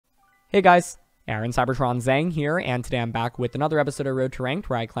Hey guys, Aaron Cybertron Zhang here, and today I'm back with another episode of Road to Ranked,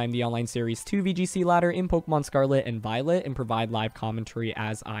 where I climb the online series 2 VGC ladder in Pokemon Scarlet and Violet and provide live commentary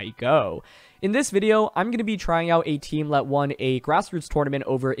as I go. In this video, I'm going to be trying out a team that won a grassroots tournament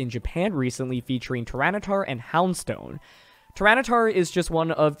over in Japan recently featuring Tyranitar and Houndstone. Tyranitar is just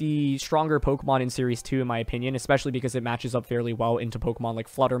one of the stronger Pokemon in Series 2 in my opinion, especially because it matches up fairly well into Pokemon like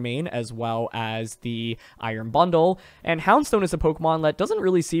Fluttermane as well as the Iron Bundle, and Houndstone is a Pokemon that doesn't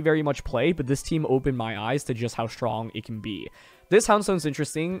really see very much play, but this team opened my eyes to just how strong it can be. This Houndstone's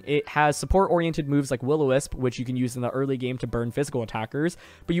interesting. It has support-oriented moves like Will-O-Wisp, which you can use in the early game to burn physical attackers,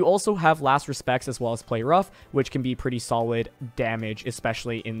 but you also have Last Respects as well as Play Rough, which can be pretty solid damage,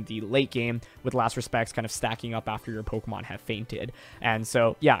 especially in the late game, with Last Respects kind of stacking up after your Pokemon have fainted. And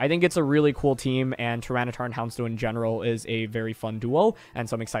so, yeah, I think it's a really cool team, and Tyranitar and Houndstone in general is a very fun duo, and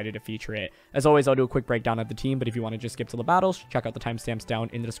so I'm excited to feature it. As always, I'll do a quick breakdown of the team, but if you want to just skip to the battles, check out the timestamps down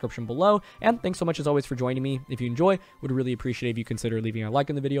in the description below, and thanks so much as always for joining me. If you enjoy, would really appreciate if you consider leaving a like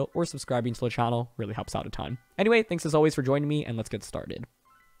on the video or subscribing to the channel. Really helps out a ton. Anyway, thanks as always for joining me, and let's get started.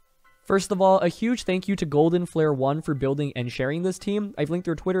 First of all, a huge thank you to Golden Flare 1 for building and sharing this team. I've linked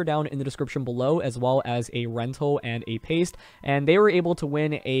their Twitter down in the description below, as well as a rental and a paste, and they were able to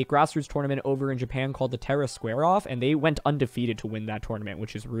win a grassroots tournament over in Japan called the Terra Square Off, and they went undefeated to win that tournament,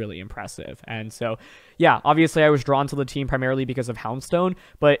 which is really impressive. And so, yeah, obviously I was drawn to the team primarily because of Houndstone,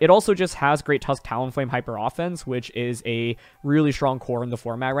 but it also just has great Tusk Talonflame hyper offense, which is a really strong core in the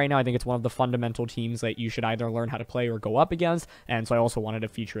format right now. I think it's one of the fundamental teams that you should either learn how to play or go up against, and so I also wanted to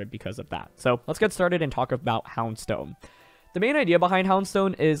feature it because of that. So let's get started and talk about Houndstone. The main idea behind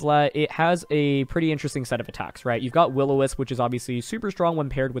Houndstone is that it has a pretty interesting set of attacks, right? You've got Will-O-Wisp, which is obviously super strong when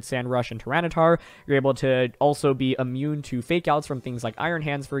paired with Sand Rush and Tyranitar. You're able to also be immune to fake outs from things like Iron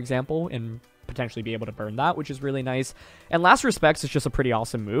Hands, for example, and potentially be able to burn that, which is really nice. And Last Respects is just a pretty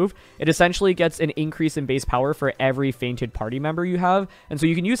awesome move. It essentially gets an increase in base power for every fainted party member you have, and so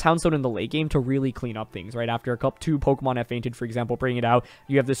you can use Houndstone in the late game to really clean up things, right? After two Pokemon have fainted, for example, bring it out,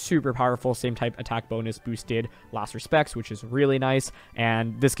 you have this super powerful same type attack bonus boosted Last Respects, which is really nice,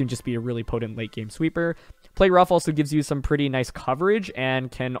 and this can just be a really potent late game sweeper. Play Rough also gives you some pretty nice coverage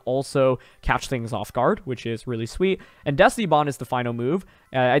and can also catch things off guard, which is really sweet. And Destiny Bond is the final move.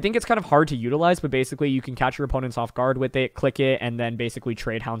 I think it's kind of hard to utilize, but basically you can catch your opponents off guard with it, click it, and then basically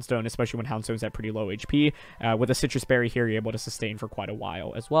trade Houndstone, especially when Houndstone's at pretty low HP. With a Citrus Berry here, you're able to sustain for quite a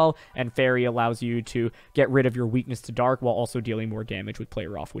while as well, and Fairy allows you to get rid of your weakness to Dark while also dealing more damage with Play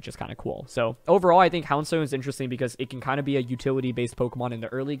Rough, which is kind of cool. So overall, I think Houndstone is interesting because it can kind of be a utility-based Pokemon in the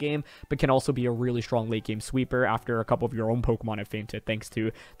early game, but can also be a really strong late game sweeper after a couple of your own Pokemon have fainted, thanks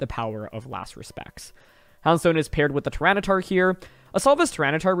to the power of Last Respects. Houndstone is paired with the Tyranitar here. Assault's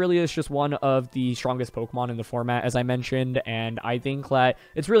Tyranitar really is just one of the strongest Pokemon in the format, as I mentioned, and I think that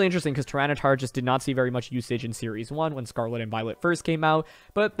it's really interesting because Tyranitar just did not see very much usage in Series 1 when Scarlet and Violet first came out,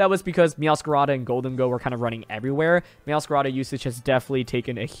 but that was because Meowscarada and Golden Go were kind of running everywhere. Meowscarada usage has definitely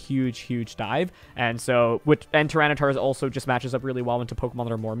taken a huge dive, and so, Tyranitar also just matches up really well into Pokemon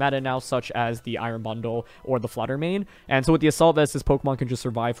that are more meta now, such as the Iron Bundle or the Fluttermane, and so with the Assault Vest, this Pokemon can just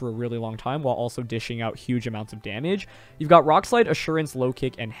survive for a really long time while also dishing out huge amounts of damage. You've got Rock Slide, Assurance, Low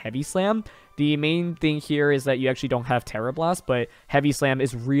Kick, and Heavy Slam. The main thing here is that you actually don't have Terra Blast, but Heavy Slam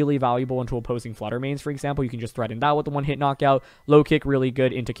is really valuable into opposing Fluttermanes, for example. You can just threaten that with the one-hit knockout. Low Kick, really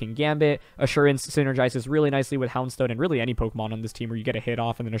good into King Gambit. Assurance synergizes really nicely with Houndstone and really any Pokemon on this team where you get a hit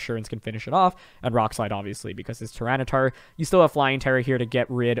off and then Assurance can finish it off. And Rock Slide, obviously, because it's Tyranitar. You still have Flying Terra here to get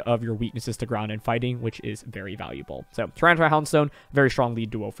rid of your weaknesses to ground and fighting, which is very valuable. So Tyranitar, Houndstone, very strong lead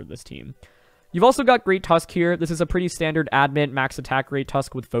duo for this team. You've also got Great Tusk here. This is a pretty standard admin max attack Great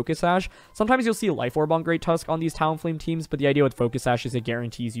Tusk with Focus Sash. Sometimes you'll see a Life Orb on Great Tusk on these Talonflame teams, but the idea with Focus Sash is it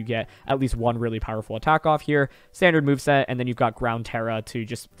guarantees you get at least one really powerful attack off here. Standard moveset, and then you've got Ground Terra to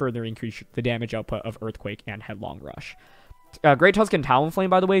just further increase the damage output of Earthquake and Headlong Rush. Great Tusk and Talonflame,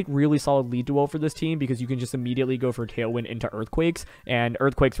 by the way, really solid lead duo for this team because you can just immediately go for Tailwind into Earthquakes, and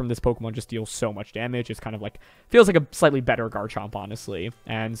Earthquakes from this Pokemon just deal so much damage. It's kind of like, feels like a slightly better Garchomp, honestly.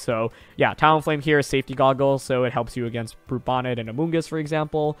 And so, yeah, Talonflame here is Safety Goggle, so it helps you against Brute Bonnet and Amoonguss, for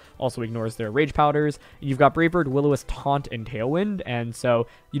example. Also ignores their Rage Powders. You've got Brave Bird, Will-O-Wisp, Taunt, and Tailwind, and so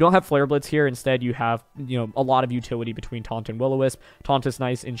you don't have Flare Blitz here. Instead, you have, a lot of utility between Taunt and Will-O-Wisp. Taunt is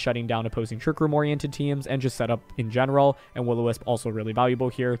nice in shutting down opposing Trick Room-oriented teams and just setup in general, and Will-O-Wisp also really valuable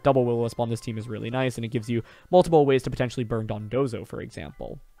here. Double Will-O-Wisp on this team is really nice, and it gives you multiple ways to potentially burn Dondozo, for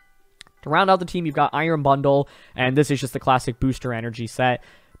example. To round out the team, you've got Iron Bundle, and this is just the classic booster energy set.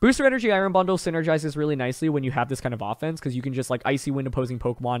 Booster Energy Iron Bundle synergizes really nicely when you have this kind of offense, because you can just like Icy Wind opposing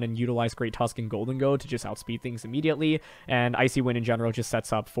Pokemon and utilize Great Tusk and Golden Go to just outspeed things immediately, and Icy Wind in general just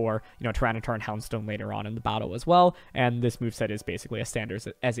sets up for, you know, Tyranitar and Houndstone later on in the battle as well, and this moveset is basically as standard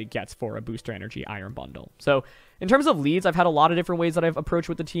as it gets for a Booster Energy Iron Bundle. So in terms of leads, I've had a lot of different ways that I've approached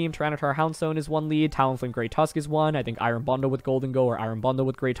with the team. Tyranitar Houndstone is one lead, Talonflame Great Tusk is one. I think Iron Bundle with Golden Go or Iron Bundle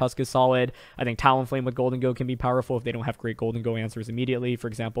with Great Tusk is solid. I think Talonflame with Golden Go can be powerful if they don't have great Golden Go answers immediately. For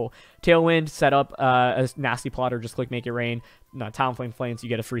example, Tailwind, set up a Nasty Plot or just click Make It Rain. Talonflame Flames, you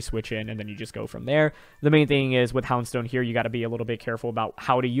get a free switch in, and then you just go from there. The main thing is with Houndstone here, you got to be a little bit careful about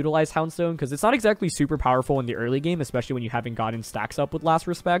how to utilize Houndstone, because it's not exactly super powerful in the early game, especially when you haven't gotten stacks up with Last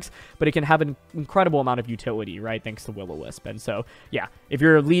Respects, but it can have an incredible amount of utility, right, thanks to Will-O-Wisp. And so, yeah, if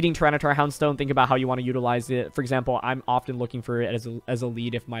you're leading Tyranitar Houndstone, think about how you want to utilize it. For example, I'm often looking for it as a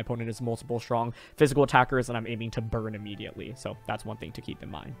lead if my opponent has multiple strong physical attackers and I'm aiming to burn immediately. So that's one thing to keep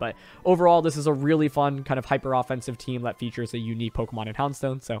in mind. But overall, this is a really fun kind of hyper-offensive team that features a unique Pokemon in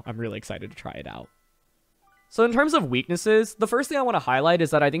Houndstone, so I'm really excited to try it out. So in terms of weaknesses, the first thing I want to highlight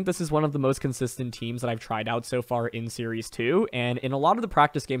is that I think this is one of the most consistent teams that I've tried out so far in Series 2, and in a lot of the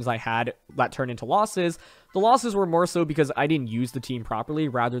practice games I had that turned into losses, the losses were more so because I didn't use the team properly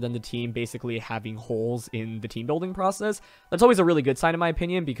rather than the team basically having holes in the team building process. That's always a really good sign in my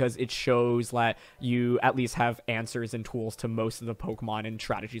opinion, because it shows that you at least have answers and tools to most of the Pokemon and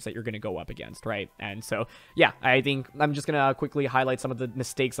strategies that you're going to go up against, right? And so, yeah, I think I'm just going to quickly highlight some of the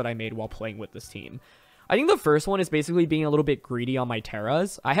mistakes that I made while playing with this team. I think the first one is basically being a little bit greedy on my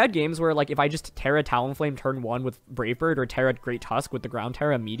Terras. I had games where, like, if I just Terra Talonflame turn 1 with Brave Bird or Terra Great Tusk with the Ground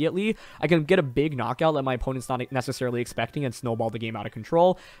Terra immediately, I can get a big knockout that my opponent's not necessarily expecting and snowball the game out of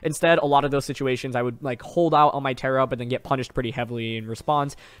control. Instead, a lot of those situations, I would, like, hold out on my Terra but then get punished pretty heavily in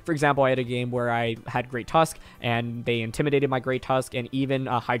response. For example, I had a game where I had Great Tusk and they intimidated my Great Tusk, and even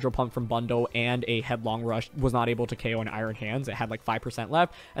a Hydro Pump from Bundle and a Headlong Rush was not able to KO an Iron Hands. It had, like, 5%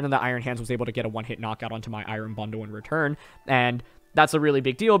 left, and then the Iron Hands was able to get a one-hit knockout onto my Iron Bundle in return, and that's a really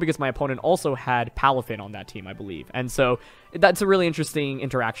big deal because my opponent also had Palafin on that team, I believe. And so that's a really interesting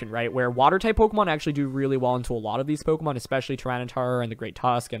interaction, right? Where water-type Pokemon actually do really well into a lot of these Pokemon, especially Tyranitar and the Great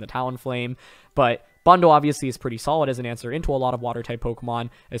Tusk and the Talonflame, but Bundle obviously is pretty solid as an answer into a lot of water-type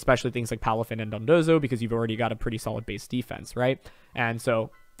Pokemon, especially things like Palafin and Dondozo, because you've already got a pretty solid base defense, right? And so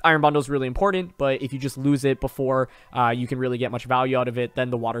Iron Bundle is really important, but if you just lose it before you can really get much value out of it,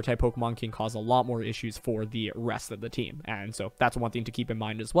 then the water-type Pokemon can cause a lot more issues for the rest of the team. And so that's one thing to keep in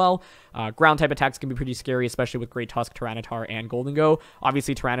mind as well. Ground-type attacks can be pretty scary, especially with Great Tusk, Tyranitar, and Golden Go.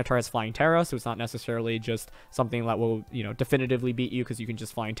 Obviously, Tyranitar has Flying Terra, so it's not necessarily just something that will, you know, definitively beat you because you can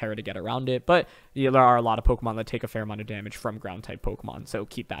just Flying Terra to get around it. But there are a lot of Pokemon that take a fair amount of damage from ground-type Pokemon, so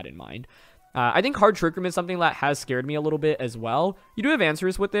keep that in mind. I think Hard Trick Room is something that has scared me a little bit as well. You do have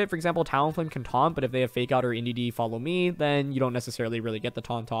answers with it. For example, Talonflame can taunt, but if they have Fake Out or Indeedee Follow Me, then you don't necessarily really get the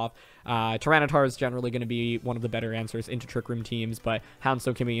taunt off. Tyranitar is generally going to be one of the better answers into Trick Room teams, but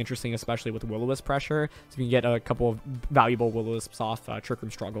Houndstone can be interesting, especially with Will-O-Wisp pressure. So you can get a couple of valuable Will-O-Wisps off. Trick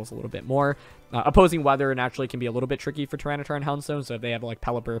Room struggles a little bit more. Opposing weather naturally can be a little bit tricky for Tyranitar and Houndstone, so if they have like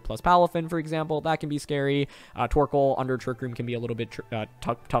Pelipper plus Palafin, for example, that can be scary. Torkoal under Trick Room can be a little bit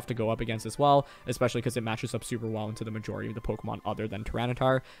tough to go up against as well, especially because it matches up super well into the majority of the Pokemon other than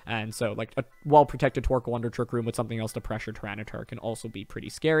Tyranitar. And so like a well-protected Torkoal under Trick Room with something else to pressure Tyranitar can also be pretty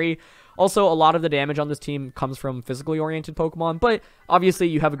scary. Also, a lot of the damage on this team comes from physically oriented Pokemon, but obviously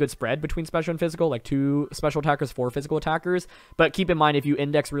you have a good spread between special and physical, like 2 special attackers, 4 physical attackers. But keep in mind, if you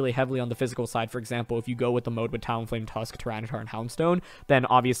index really heavily on the physical side, for example, if you go with the mode with Talonflame, Tusk, Tyranitar, and Houndstone, then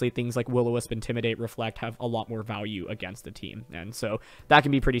obviously things like Will-O-Wisp, Intimidate, Reflect have a lot more value against the team. And so that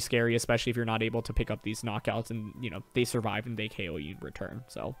can be pretty scary, especially if you're not able to pick up these knockouts and, you know, they survive and they KO you in return.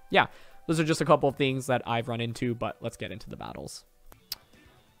 So yeah, those are just a couple of things that I've run into, but let's get into the battles.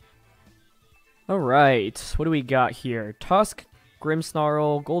 All right, what do we got here? Tusk,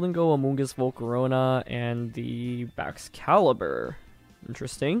 Grimmsnarl, Golden Go, Amoonguss, Volcarona, and the Baxcalibur.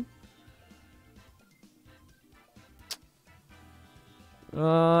 Interesting.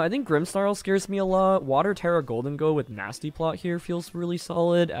 I think Grimmsnarl scares me a lot. Water Terra Golden Go with Nasty Plot here feels really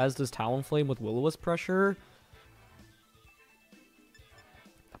solid, as does Talonflame with Will-O-Wisp pressure.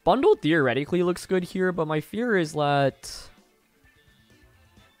 Bundle theoretically looks good here, but my fear is that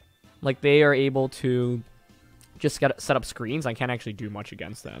like they are able to just set up screens. I can't actually do much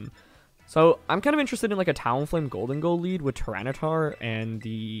against them. So I'm kind of interested in like a Talonflame Golden Go lead with Tyranitar and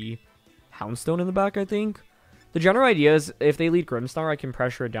the Houndstone in the back, I think. The general idea is if they lead Grimmsnarl, I can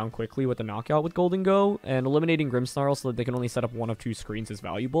pressure it down quickly with a knockout with Golden Go, and eliminating Grimmsnarl so that they can only set up 1 of 2 screens is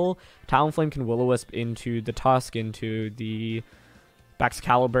valuable. Talonflame can Will-O-Wisp into the Tusk, into the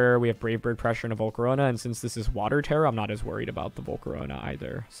Excalibur, we have Brave Bird Pressure and a Volcarona, and since this is Water Terra, I'm not as worried about the Volcarona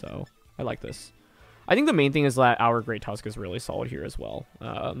either, so I like this. I think the main thing is that our Great Tusk is really solid here as well.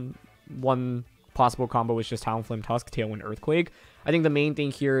 One possible combo is just Talonflame Tusk, Tailwind Earthquake. I think the main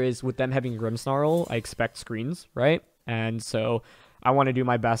thing here is with them having Grimmsnarl, I expect screens, right? And so I want to do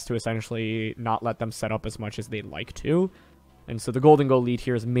my best to essentially not let them set up as much as they'd like to. And so the Golden Go lead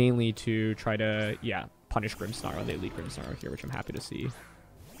here is mainly to try to, yeah, punish Grimmsnarl. They lead Grimmsnarl here, which I'm happy to see.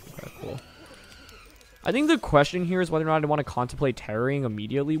 Okay, cool. I think the question here is whether or not I want to contemplate terroring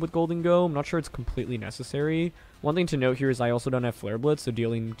immediately with Golden Go. I'm not sure it's completely necessary. One thing to note here is I also don't have Flare Blitz, so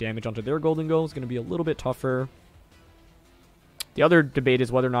dealing damage onto their Golden Go is going to be a little bit tougher. The other debate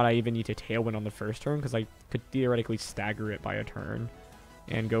is whether or not I even need to Tailwind on the first turn, because I could theoretically stagger it by a turn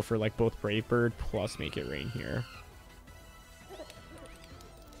and go for like both Brave Bird plus Make It Rain here.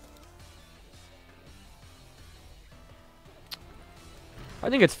 I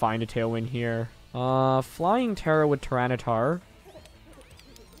think it's fine to Tailwind here. Flying Terra with Tyranitar.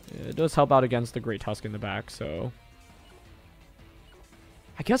 It does help out against the Great Tusk in the back, so...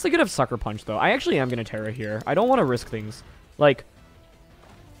 I guess I could have Sucker Punch, though. I actually am going to Terra here. I don't want to risk things. Like...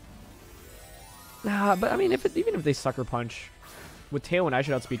 Nah, but I mean, even if they Sucker Punch... With Tailwind, I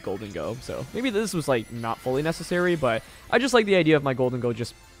should outspeed Golden Go, so... Maybe this was, like, not fully necessary, but... I just like the idea of my Golden Go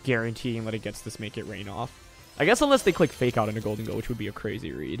just guaranteeing that it gets this Make It Rain off. I guess unless they click Fake Out into Golden Go, which would be a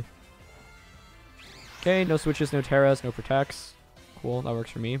crazy read. Okay, no switches, no Terras, no Protects. Cool, that works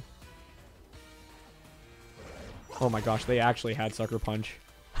for me. Oh my gosh, they actually had Sucker Punch.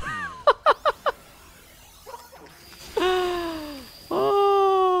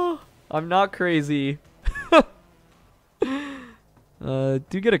 Oh, I'm not crazy. Do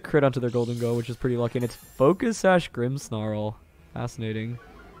get a crit onto their Golden Go, which is pretty lucky, and it's Focus Sash Grimmsnarl. Fascinating.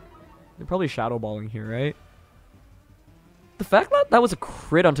 They're probably Shadow Balling here, right? The fact that that was a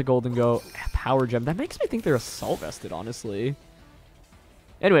crit onto Golden Go, Power Gem, that makes me think they're Assault Vested, honestly.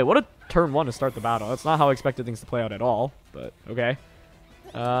 Anyway, what a turn 1 to start the battle. That's not how I expected things to play out at all, but okay.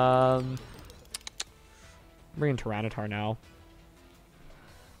 I'm bringing Tyranitar now.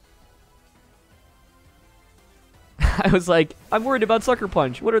 I was like, I'm worried about Sucker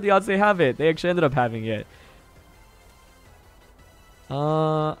Punch. What are the odds they have it? They actually ended up having it.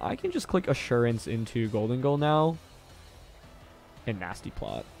 I can just click Assurance into Golden Goal now. And Nasty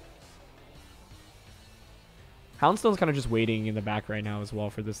Plot. Houndstone's kind of just waiting in the back right now as well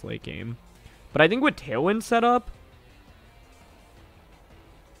for this late game. But I think with Tailwind set up,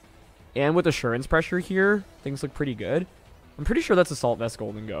 and with Assurance Pressure here, things look pretty good. I'm pretty sure that's Assault Vest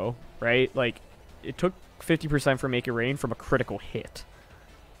Golden Go, right? Like, it took 50% for Make It Rain from a critical hit.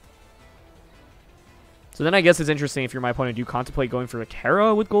 So then I guess it's interesting if you're my opponent, do you contemplate going for a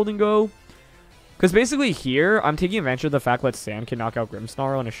Terra with Golden Go? Because basically here, I'm taking advantage of the fact that Sam can knock out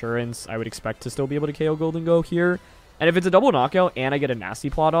Grimmsnarl and Assurance. I would expect to still be able to KO Golden Go here. And if it's a double knockout and I get a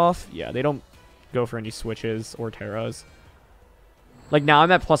Nasty Plot off, yeah, they don't go for any switches or Terras. Like now I'm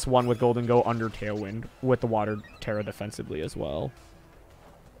at +1 with Golden Go under Tailwind with the Water Terra defensively as well.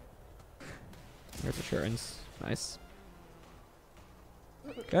 There's Assurance. Nice.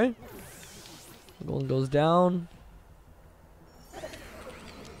 Okay. Golden goes down.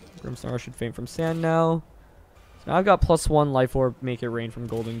 Grimmsnarl should faint from sand now. So now I've got +1 Life Orb, Make It Rain from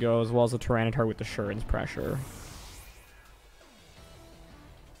Golden Go, as well as a Tyranitar with Assurance Pressure.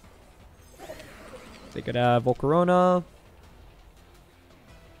 They could have Volcarona.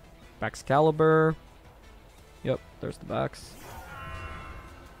 Excalibur. Yep, there's the backs.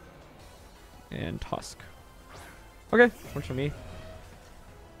 And Tusk. Okay, works for me.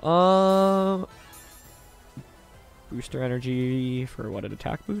 Booster energy for what, an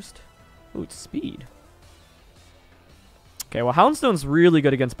attack boost? Oh, it's speed. Okay, well, Houndstone's really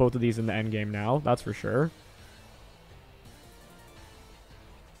good against both of these in the endgame now. That's for sure.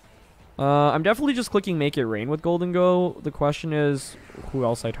 I'm definitely just clicking Make It Rain with Golden Go. The question is who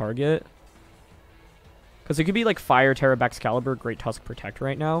else I target. Because it could be like Fire, Terra, Excalibur, Great Tusk, Protect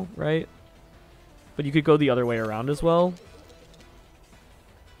right now, right? But you could go the other way around as well.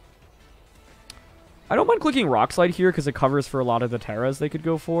 I don't mind clicking Rock Slide here because it covers for a lot of the Terras they could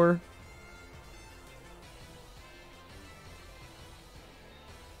go for.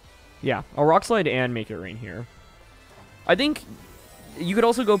 Yeah, I'll Rock Slide and Make It Rain here. I think you could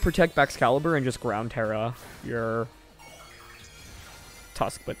also go Protect Excalibur and just ground Terra your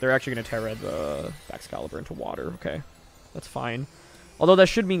Tusk, but they're actually going to Terra the Excalibur into water. Okay, that's fine. Although that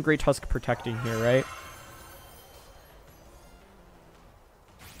should mean Great Tusk protecting here, right?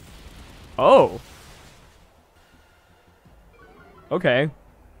 Oh. Okay.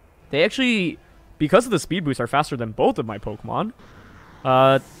 They actually, because of the speed boost, are faster than both of my Pokemon.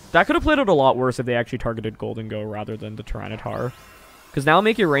 That could have played out a lot worse if they actually targeted Golden Go rather than the Tyranitar. Because now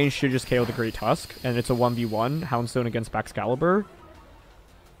Make It Rain should just KO the Great Tusk, and it's a 1v1, Houndstone against Excalibur.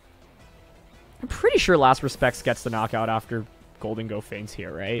 I'm pretty sure Last Respects gets the knockout after Golden Go faints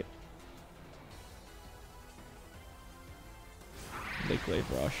here, right? Lake Glaive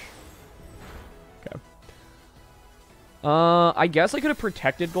Rush. Okay. I guess I could have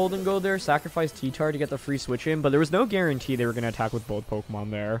protected Golden Go there, sacrificed T-Tar to get the free switch in, but there was no guarantee they were going to attack with both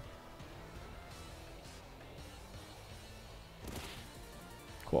Pokemon there.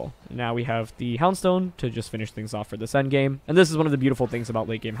 Cool. Now we have the Houndstone to just finish things off for this endgame. And this is one of the beautiful things about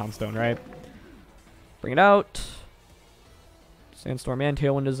late game Houndstone, right? Bring it out. Sandstorm and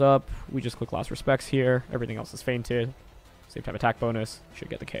Tailwind is up. We just click Last Respects here. Everything else is fainted. Same type attack bonus. Should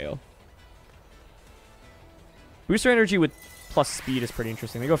get the KO. Booster Energy with plus speed is pretty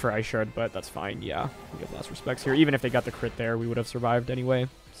interesting. They go for Ice Shard, but that's fine. Yeah, we get Last Respects here. Even if they got the crit there, we would have survived anyway.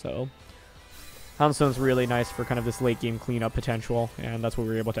 So Houndstone's really nice for kind of this late game cleanup potential, and that's what we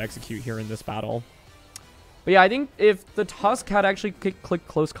were able to execute here in this battle. But yeah, I think if the Tusk had actually clicked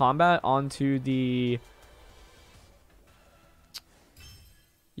Close Combat onto the...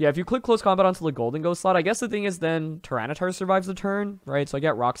 Yeah, if you click Close Combat onto the Golden Ghost slot, I guess the thing is then Tyranitar survives the turn, right? So I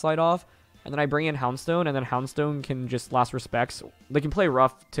get Rock Slide off, and then I bring in Houndstone, and then Houndstone can just Last Respects. They can play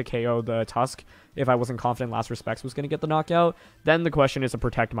rough to KO the Tusk if I wasn't confident Last Respects was going to get the knockout. Then the question is a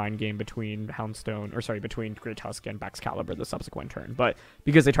Protect Mind game between Houndstone, or sorry, between Great Tusk and Excalibur the subsequent turn. But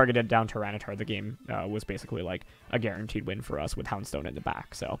because they targeted down Tyranitar, the game was basically like a guaranteed win for us with Houndstone in the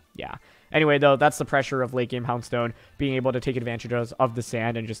back. So yeah. Anyway, though, that's the pressure of late game Houndstone. Being able to take advantage of the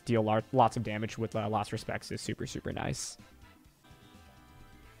sand and just deal lots of damage with Last Respects is super, super nice.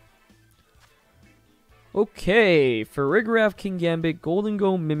 Okay, Farigiraf, King Gambit, Golden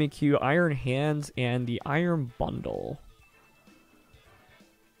Go, Mimikyu, Iron Hands, and the Iron Bundle.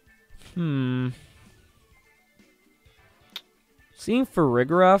 Seeing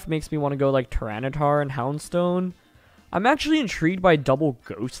Farigiraf makes me want to go like Tyranitar and Houndstone. I'm actually intrigued by double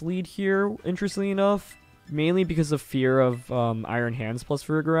Ghost Lead here, interestingly enough. Mainly because of fear of Iron Hands plus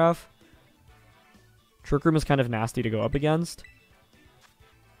Farigiraf. Trick Room is kind of nasty to go up against.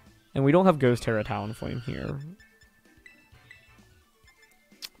 And we don't have Ghost Terra Talonflame here.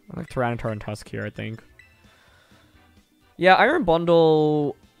 I like Tyranitar and Tusk here, I think. Yeah, Iron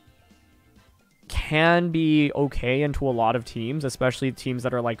Bundle can be okay into a lot of teams, especially teams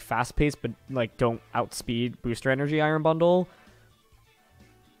that are like fast-paced but like don't outspeed Booster Energy Iron Bundle.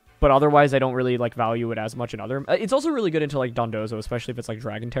 But otherwise, I don't really like value it as much in other... It's also really good into like Dondozo, especially if it's like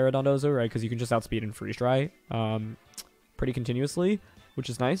Dragon Terra Dondozo, right? Because you can just outspeed and freeze dry pretty continuously, which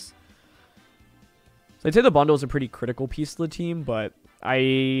is nice. So I'd say the bundle is a pretty critical piece to the team, but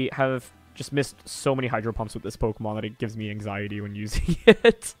I have just missed so many Hydro Pumps with this Pokemon that it gives me anxiety when using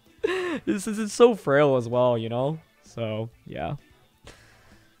it. It's so frail as well, you know? So, yeah.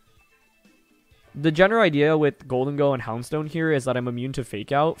 The general idea with Golden Go and Houndstone here is that I'm immune to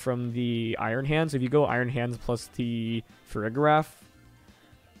Fake Out from the Iron Hands. If you go Iron Hands plus the Farigiraf.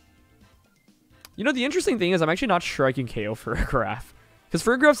 You know, the interesting thing is I'm actually not sure I can KO Farigiraf. Because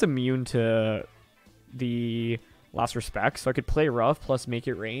Farigiraf's immune to the Last Respect, so I could play rough plus Make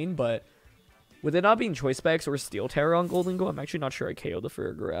It Rain, but with it not being Choice Specs or Steel Terror on Golden Go, I'm actually not sure I KO the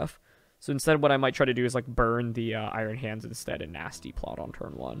Farigiraf. So instead, what I might try to do is like burn the Iron Hands instead and Nasty Plot on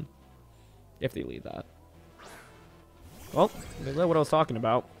turn 1. If they lead that. Well, that's what I was talking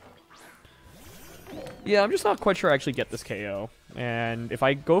about. Yeah, I'm just not quite sure I actually get this KO. And if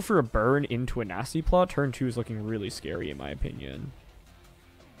I go for a burn into a Nasty Plot, turn 2 is looking really scary in my opinion.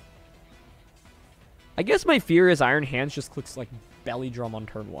 I guess my fear is Iron Hands just clicks like Belly Drum on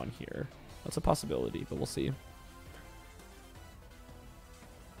turn 1 here. That's a possibility, but we'll see.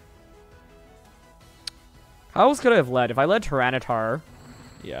 How else could I have led? If I led Tyranitar...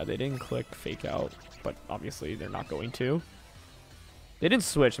 Yeah, they didn't click Fake Out, but obviously they're not going to. They didn't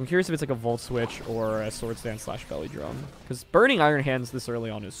switch. I'm curious if it's like a Volt Switch or a Sword Stand / Belly Drum. Because burning Iron Hands this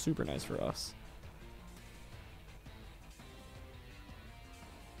early on is super nice for us.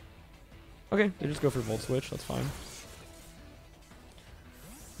 Okay, they just go for Volt Switch. That's fine.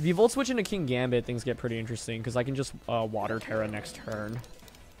 If you Volt Switch into King Gambit, things get pretty interesting because I can just Water Terra next turn.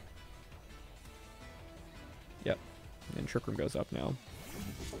 Yep. And Trick Room goes up now.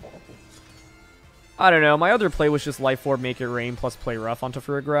 I don't know. My other play was just Life Orb, Make It Rain, plus play rough onto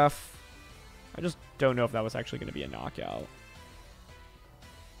Farigiraf. I just don't know if that was actually going to be a knockout.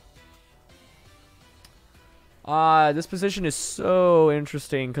 This position is so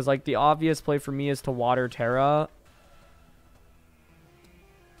interesting because, like, the obvious play for me is to Water Terra.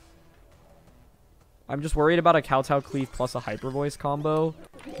 I'm just worried about a Kowtow Cleave plus a Hyper Voice combo.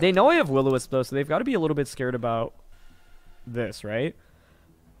 They know I have Will-O-Wisp though, so they've got to be a little bit scared about this, right?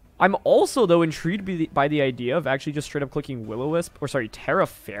 I'm also, though, intrigued by the idea of actually just straight up clicking Will-O-Wisp, or sorry, Terra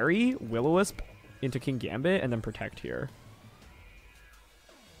Fairy, Will-O-Wisp into King Gambit, and then Protect here.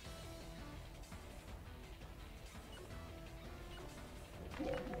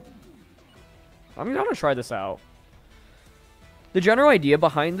 I'm gonna try this out. The general idea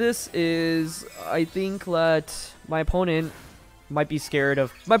behind this is, I think that my opponent might be scared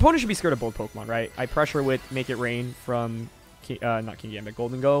of... My opponent should be scared of both Pokemon, right? I pressure with Make It Rain from... not King Gambit,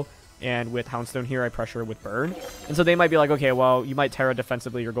 Golden Go. And with Houndstone here, I pressure with Burn. And so they might be like, okay, well, you might Terra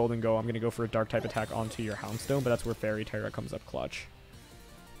defensively your Golden Go. I'm going to go for a Dark type attack onto your Houndstone, but that's where Fairy Terra comes up clutch.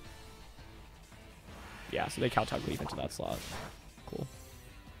 Yeah, so they Kowtow Cleave into that slot. Cool.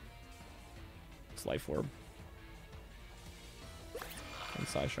 It's Life Orb. And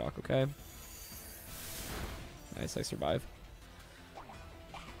Psyshock, okay. Nice, I survive.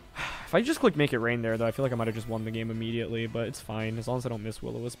 If I just click Make It Rain there, though, I feel like I might have just won the game immediately, but it's fine, as long as I don't miss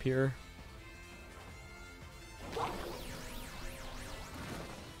Will-O-Wisp here. I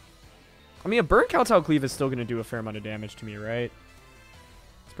mean, a Burn Kowtow Cleave is still going to do a fair amount of damage to me, right?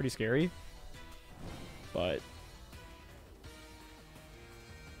 It's pretty scary. But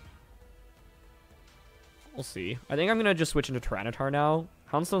we'll see. I think I'm going to just switch into Tyranitar now.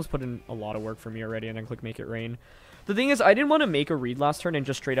 Houndstone's put in a lot of work for me already, and then click Make It Rain. The thing is, I didn't want to make a read last turn and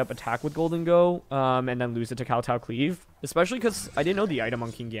just straight up attack with Golden Go, and then lose it to Kowtow Cleave. Especially because I didn't know the item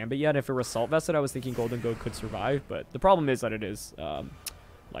on King Gambit yet. If it were Salt Vested, I was thinking Golden Go could survive, but the problem is that it is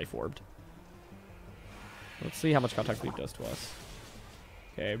Life Orbed. Let's see how much Kowtow Cleave does to us.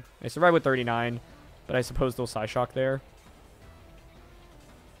 Okay, I survived with 39, but I suppose they'll Psyshock there.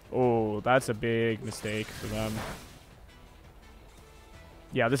 Oh, that's a big mistake for them.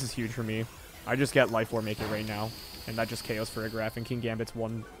 Yeah, this is huge for me. I just get Life Orb, Make It Rain now. And that just KOs for a Graph, and King Gambit's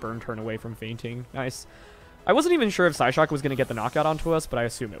one burn turn away from fainting. Nice. I wasn't even sure if Psyshock was going to get the knockout onto us, but I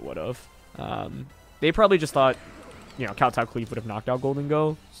assume it would have. They probably just thought, you know, Kowtow Cleave would have knocked out Golden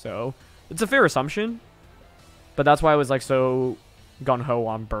Go. So, it's a fair assumption. But that's why I was like so gung-ho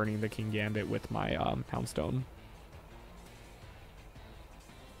on burning the King Gambit with my Houndstone.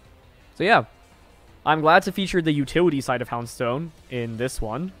 So yeah, I'm glad to feature the utility side of Houndstone in this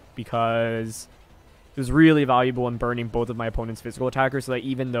one, because it was really valuable in burning both of my opponent's physical attackers, so that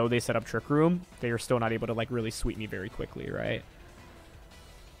even though they set up Trick Room, they are still not able to like really sweep me very quickly, right?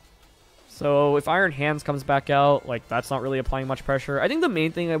 So if Iron Hands comes back out, like that's not really applying much pressure. I think the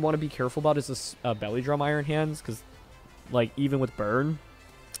main thing I want to be careful about is this Belly Drum Iron Hands, because like even with burn,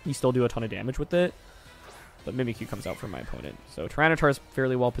 you still do a ton of damage with it. But Mimikyu comes out for my opponent. So Tyranitar is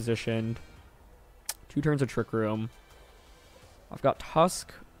fairly well positioned. 2 turns of Trick Room. I've got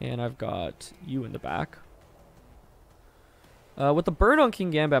Tusk, and I've got you in the back. With the burn on King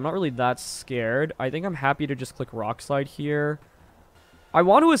Gambit, I'm not really that scared. I think I'm happy to just click Rock Slide here. I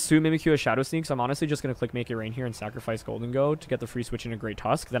want to assume Mimikyu has Shadow Sneak, so I'm honestly just going to click Make It Rain here and sacrifice Golden Go to get the free switch into Great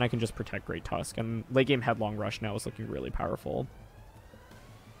Tusk. Then I can just protect Great Tusk. And late game Headlong Rush now is looking really powerful.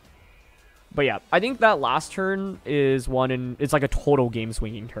 But yeah, I think that last turn is one, and it's like a total game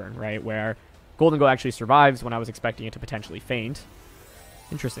swinging turn, right? Where Golden Go actually survives when I was expecting it to potentially faint.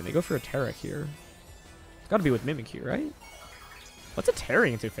 Interesting, they go for a Terra here. It's got to be with Mimikyu, right? What's a Terra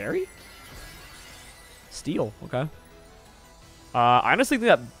into Fairy? Steel, okay. I honestly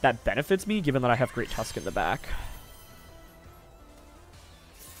think that benefits me, given that I have Great Tusk in the back.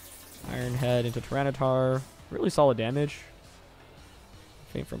 Iron Head into Tyranitar. Really solid damage.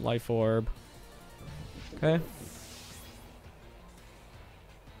 Faint from Life Orb. Okay.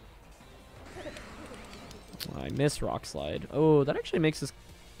 I miss Rock Slide. Oh, that actually makes this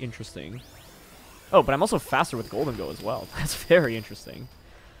interesting. Oh, but I'm also faster with Golden Go as well. That's very interesting.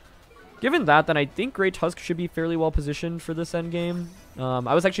 Given that, then I think Great Tusk should be fairly well positioned for this endgame.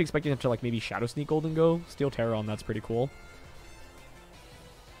 I was actually expecting him to like maybe Shadow Sneak Golden Go. Steal Terra on that's pretty cool.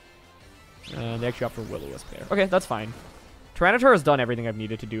 They actually opt for Will-O-Wisp there. Okay, that's fine. Tyranitar has done everything I've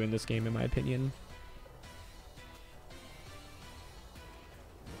needed to do in this game, in my opinion.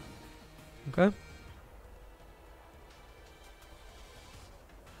 Okay.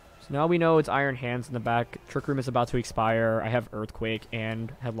 So now we know it's Iron Hands in the back. Trick Room is about to expire. I have Earthquake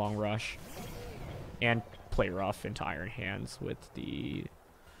and Headlong Rush. And Play Rough into Iron Hands with the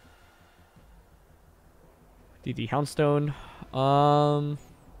Houndstone.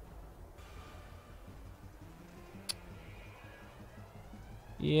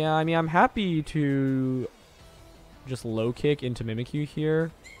 Yeah, I mean, I'm happy to just low kick into Mimikyu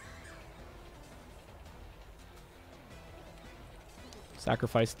here.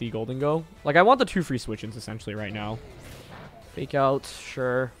 Sacrifice the Golden Go. Like, I want the 2 free switch-ins, essentially, right now. Fake Out,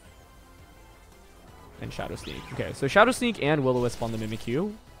 sure. And Shadow Sneak. Okay, so Shadow Sneak and Will-O-Wisp on the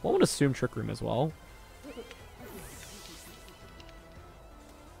Mimikyu. One would assume Trick Room as well.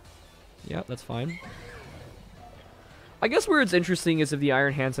 Yeah, that's fine. I guess where it's interesting is if the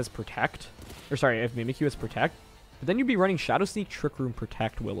Iron Hands has Protect. Or sorry, if Mimikyu has Protect. But then you'd be running Shadow Sneak, Trick Room,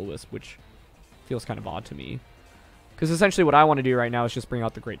 Protect, Will-O-Wisp, which feels kind of odd to me. Because essentially what I want to do right now is just bring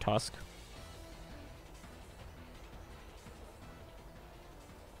out the Great Tusk.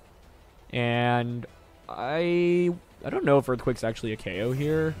 And I don't know if Earthquake's actually a KO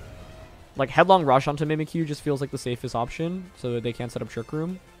here. Like, Headlong Rush onto Mimikyu just feels like the safest option, so they can't set up Trick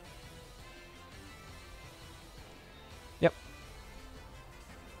Room. Yep.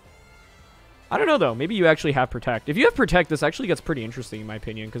 I don't know, though. Maybe you actually have Protect. If you have Protect, this actually gets pretty interesting, in my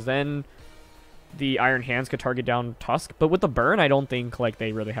opinion, because then the Iron Hands could target down Tusk. But with the burn, I don't think like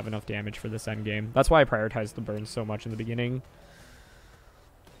they really have enough damage for this endgame. That's why I prioritized the burn so much in the beginning.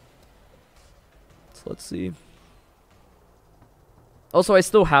 So let's see. Also, I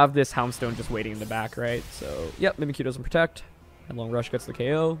still have this Houndstone just waiting in the back, right? So, yep, Mimikyu doesn't Protect. Headlong Rush gets the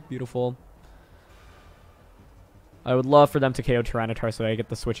KO. Beautiful. I would love for them to KO Tyranitar so I get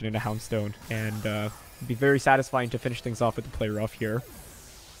the switch into Houndstone. And it'd be very satisfying to finish things off with the play rough here.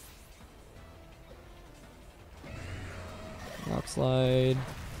 Rock Slide.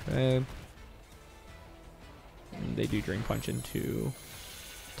 Okay. And they do Drain Punch into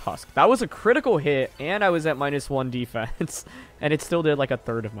Tusk. That was a critical hit, and I was at -1 defense, and it still did like a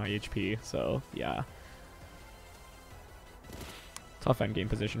third of my HP, so yeah. Tough endgame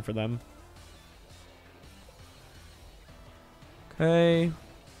position for them. Okay.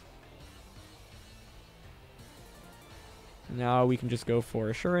 Now we can just go for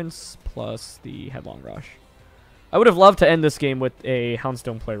Assurance plus the Headlong Rush. I would have loved to end this game with a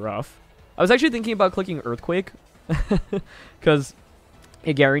Houndstone play rough. I was actually thinking about clicking Earthquake, because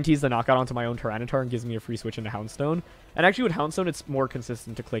it guarantees the knockout onto my own Tyranitar and gives me a free switch into Houndstone. And actually with Houndstone, it's more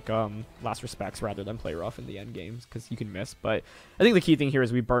consistent to click Last Respects rather than play rough in the end games, because you can miss. But I think the key thing here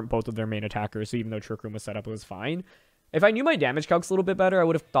is we burnt both of their main attackers, so even though Trick Room was set up, it was fine. If I knew my damage calcs a little bit better, I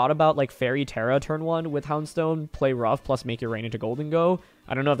would have thought about like Fairy Terra turn 1 with Houndstone, play rough, plus make it rain into Golden Go.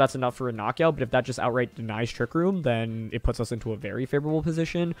 I don't know if that's enough for a knockout, but if that just outright denies Trick Room, then it puts us into a very favorable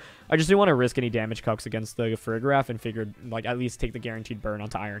position. I just didn't want to risk any damage calcs against the Farigiraf and figured like at least take the guaranteed burn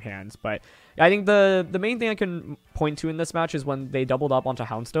onto Iron Hands. But I think the main thing I can point to in this match is when they doubled up onto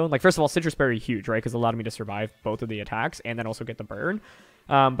Houndstone. Like, first of all, Citrus Berry huge, right? Because it allowed me to survive both of the attacks and then also get the burn.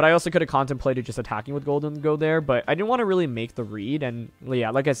 But I also could have contemplated just attacking with Golden Go there, but I didn't want to really make the read. And yeah,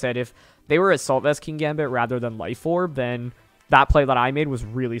 like I said, if they were Assault Vest King Gambit rather than Life Orb, then that play that I made was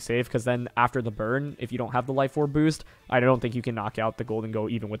really safe, because then after the burn, if you don't have the Life Orb boost, I don't think you can knock out the Golden Go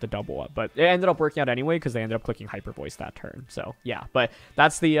even with the double up. But it ended up working out anyway, because they ended up clicking Hyper Voice that turn. So yeah, but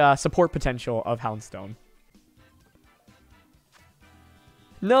that's the support potential of Houndstone.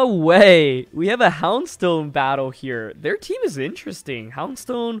 No way! We have a Houndstone battle here. Their team is interesting.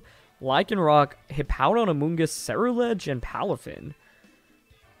 Houndstone, Lycanroc, Hippowdon, Amoonguss, Ceruledge, and Palafin.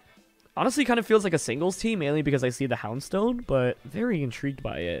 Honestly, kind of feels like a singles team, mainly because I see the Houndstone, but very intrigued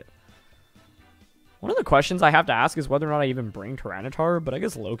by it. One of the questions I have to ask is whether or not I even bring Tyranitar, but I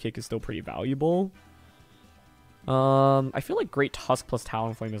guess Low Kick is still pretty valuable. I feel like Great Tusk plus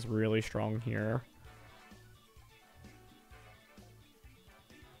Talonflame is really strong here.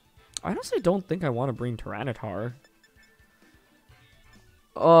 I honestly don't think I want to bring Tyranitar.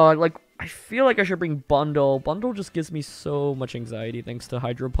 Like, I feel like I should bring Bundle. Bundle just gives me so much anxiety thanks to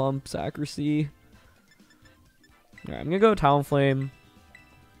Hydro Pump's accuracy. Alright, I'm gonna go Talonflame,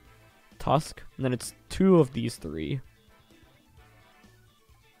 Tusk, and then it's 2 of these 3.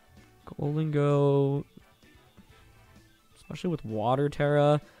 Golden Go, especially with Water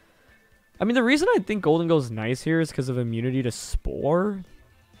Terra. I mean, the reason I think Golden Go is nice here is because of immunity to Spore.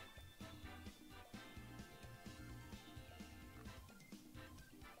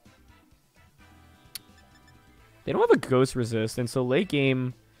 They don't have a Ghost Resist, and so late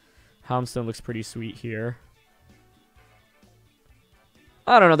game, Houndstone looks pretty sweet here.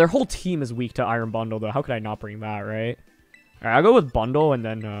 I don't know, their whole team is weak to Iron Bundle, though. How could I not bring that, right? Alright, I'll go with Bundle and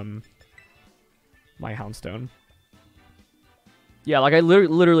then my Houndstone. Yeah, like I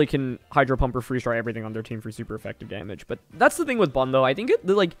literally can Hydro Pump or Freeze Dry everything on their team for super effective damage. But that's the thing with Bundle. I think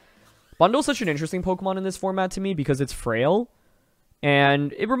Bundle's such an interesting Pokemon in this format to me because it's frail.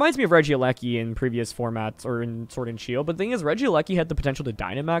 And it reminds me of Regieleki in previous formats, or in Sword and Shield. But the thing is, Regieleki had the potential to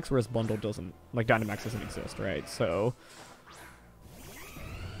Dynamax, whereas Bundle doesn't. Like, Dynamax doesn't exist, right? So,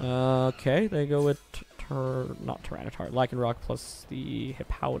 okay, they go with not Tyranitar, Lycanroc plus the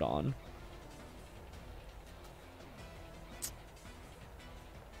Hippowdon.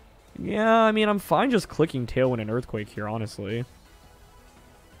 Yeah, I mean, I'm fine just clicking Tailwind and Earthquake here, honestly.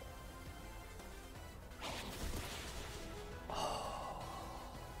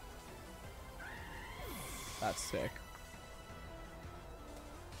 That's sick.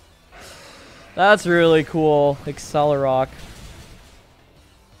 That's really cool. Accelerock.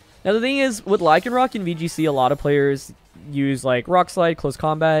 Now, the thing is, with Lycanroc in VGC, a lot of players use, like, Rock Slide, Close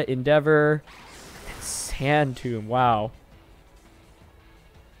Combat, Endeavor, and Sand Tomb. Wow.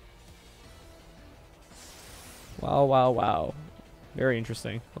 Wow, wow, wow. Very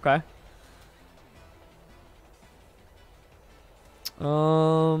interesting. Okay.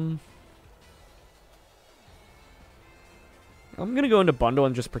 I'm going to go into Bundle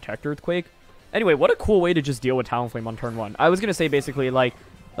and just Protect Earthquake. Anyway, what a cool way to just deal with Talonflame on turn 1. I was going to say, basically, like,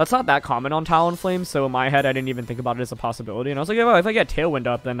 that's not that common on Talonflame, so in my head, I didn't even think about it as a possibility. And I was like, oh, if I get Tailwind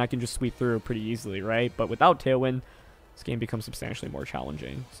up, then I can just sweep through pretty easily, right? But without Tailwind, this game becomes substantially more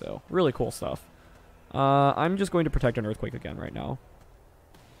challenging. So, really cool stuff. I'm just going to Protect an Earthquake again right now.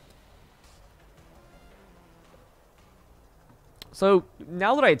 So,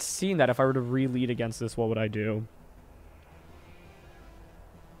 now that I had seen that, if I were to re-lead against this, what would I do?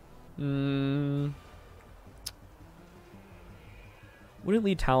 Wouldn't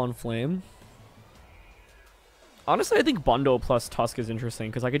lead Talonflame. Honestly, I think Bundle plus Tusk is interesting,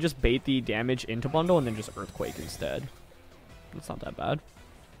 because I could just bait the damage into Bundle and then just Earthquake instead. It's not that bad.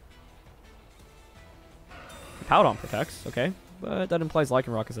 Hippowdon protects, okay. But that implies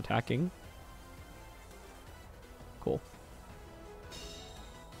Lycanroc is attacking. Cool.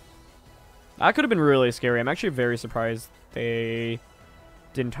 That could have been really scary. I'm actually very surprised they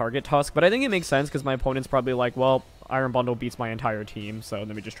didn't target Tusk. But I think it makes sense because my opponent's probably like, well, Iron Bundle beats my entire team, so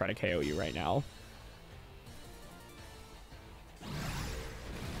let me just try to KO you right now.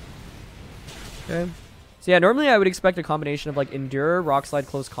 Okay. So yeah, normally I would expect a combination of like Endure, Rock Slide,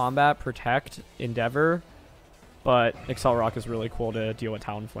 Close Combat, Protect, Endeavor. But Accelerock is really cool to deal with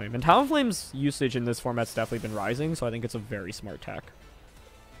Talonflame. And Talonflame's usage in this format's definitely been rising, so I think it's a very smart tech.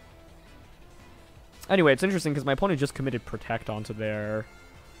 Anyway, it's interesting because my opponent just committed Protect onto their...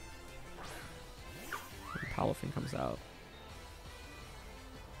 Palafin comes out.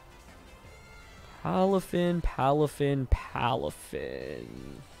 Palafin, Palafin, Palafin.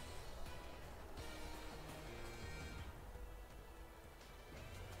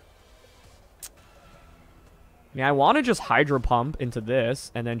 I mean, I want to just Hydro Pump into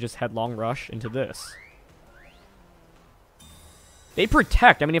this, and then just Headlong Rush into this. They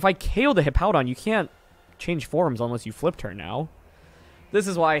Protect. I mean, if I KO the Hippowdon, you can't change forms unless you flip turn now. This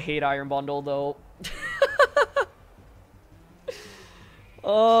is why I hate Iron Bundle, though.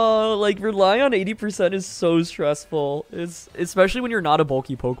 Oh, like, relying on 80% is so stressful. It's, especially when you're not a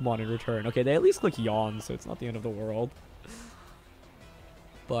bulky Pokemon in return. Okay, they at least click Yawn, so it's not the end of the world.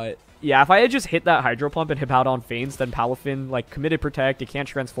 But, yeah, if I had just hit that Hydro Pump and Hippowdon feigns, then Palafin, like, committed Protect. It can't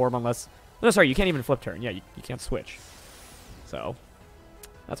transform unless... No, sorry, you can't even flip turn. Yeah, you can't switch. So,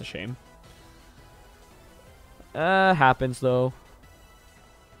 that's a shame. Happens, though.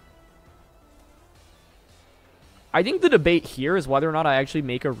 I think the debate here is whether or not I actually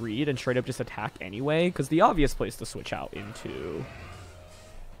make a read and straight up just attack anyway, because the obvious place to switch out into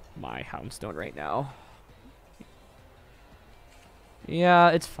my Houndstone right now. Yeah,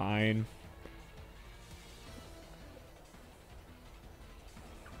 it's fine.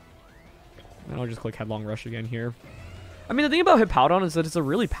 And I'll just click Headlong Rush again here. I mean, the thing about Hippowdon is that it's a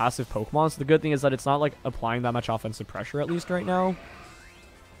really passive Pokemon, so the good thing is that it's not, like, applying that much offensive pressure, at least right now.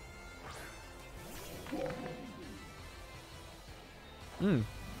 They're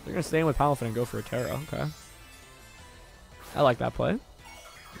gonna stay in with Palafin and go for a Terra. Okay. I like that play.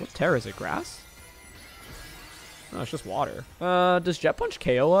 What Terra is it? Grass? No, it's just water. Does Jet Punch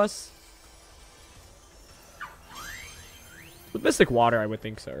KO us? With Mystic Water, I would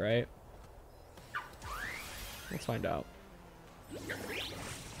think so, right? Let's find out.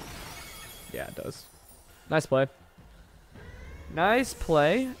 Yeah, it does. Nice play. Nice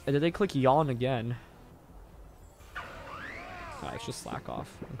play. And did they click Yawn again? It's just slack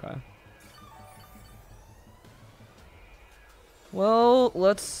off. Okay. Well,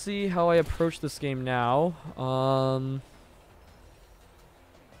 let's see how I approach this game now.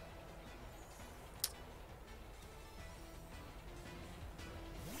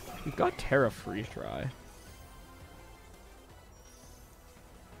 We've got Terra Freeze Dry.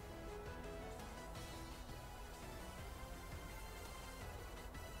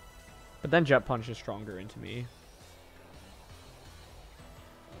 But then Jet Punch is stronger into me.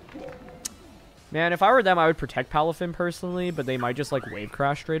 Man, if I were them, I would protect Palafin personally, but they might just, like, Wave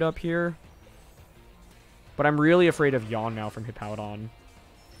Crash straight up here. But I'm really afraid of Yawn now from Hippowdon.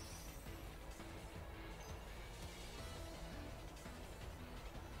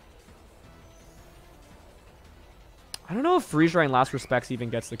 I don't know if Freeze Dry and Last Respects even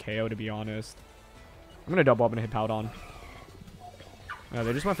gets the KO, to be honest. I'm going to double up into Hippowdon. No,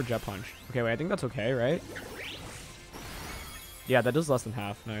 they just went for Jet Punch. Okay, wait, I think that's okay, right? Yeah, that does less than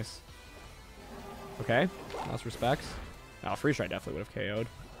half. Nice. Okay, Last Respects. Oh, Freeze Dry definitely would have KO'd.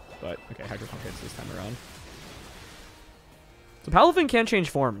 But, okay, Hydro Pump hits this time around. So Palafin can change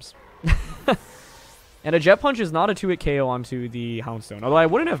forms. And a Jet Punch is not a 2-hit KO onto the Houndstone. Although I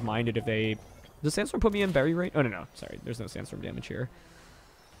wouldn't have minded if they... Does Sandstorm put me in berry range? Oh, no. Sorry, there's no Sandstorm damage here.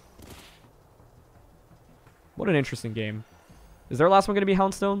 What an interesting game. Is their last one going to be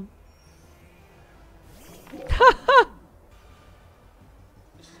Houndstone?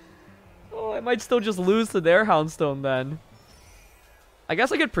 Oh, I might still just lose to their Houndstone then. I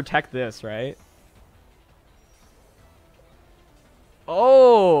guess I could protect this, right?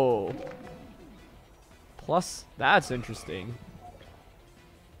 Oh! Plus, that's interesting.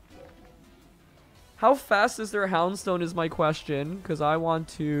 How fast is their Houndstone is my question, because I want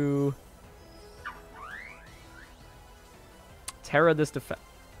to... Terra this defense.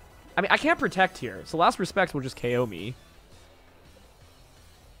 I mean, I can't protect here, so Last Respects will just KO me.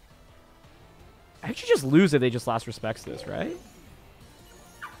 I actually just lose if they just Last Respects this, right?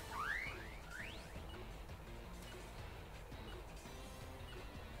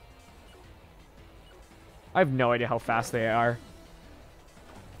 I have no idea how fast they are.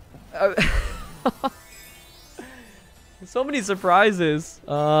 So many surprises.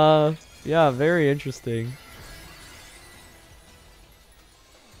 Yeah, very interesting.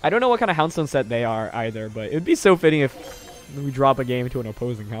 I don't know what kind of Houndstone set they are either, but it would be so fitting if we drop a game to an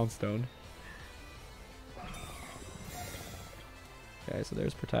opposing Houndstone. Okay, so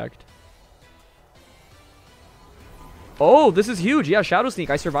there's Protect. Oh, this is huge. Yeah, Shadow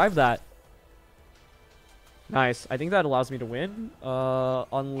Sneak. I survived that. Nice. I think that allows me to win.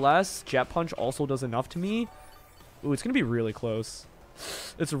 Unless Jet Punch also does enough to me. Ooh, it's going to be really close.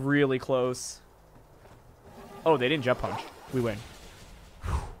 It's really close. Oh, they didn't Jet Punch. We win.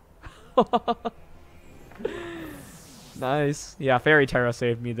 Nice. Yeah, Fairy Terra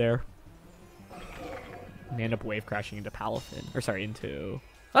saved me there. And end up wave crashing into Palafin. Or sorry, into...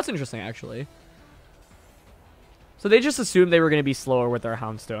 That's interesting, actually. So they just assumed they were going to be slower with their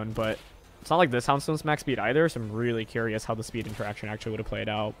Houndstone, but it's not like this Houndstone's max speed either, so I'm really curious how the speed interaction actually would have played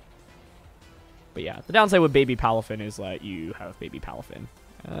out. But yeah, the downside with Baby Palafin is that you have Baby Palafin.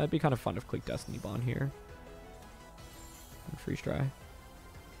 It'd be kind of fun to click Destiny Bond here. And Freeze Dry.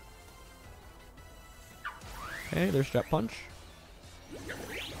 Okay, there's Jet Punch.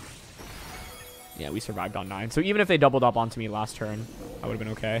 Yeah, we survived on 9. So even if they doubled up onto me last turn, I would have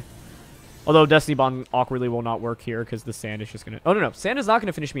been okay. Although Destiny Bond awkwardly will not work here because the Sand is just going to... Oh, no. Sand is not going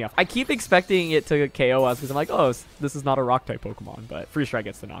to finish me off. I keep expecting it to KO us because I'm like, oh, this is not a Rock-type Pokemon. But Freeze Dry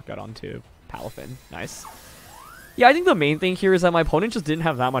gets the knockout onto Palafin. Nice. Yeah, I think the main thing here is that my opponent just didn't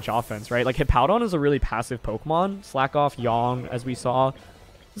have that much offense, right? Like, Hippowdon is a really passive Pokemon. Slack Off, Yawn, as we saw.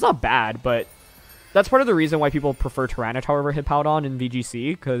 It's not bad, but... That's part of the reason why people prefer Tyranitar over Hippowdon in VGC,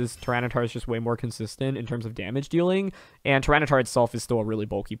 because Tyranitar is just way more consistent in terms of damage dealing, and Tyranitar itself is still a really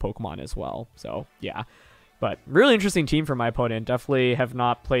bulky Pokemon as well. So, yeah. But, really interesting team for my opponent. Definitely have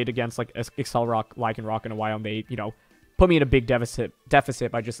not played against, like, Accelerock, Lycanroc in a while, and they, you know, put me in a big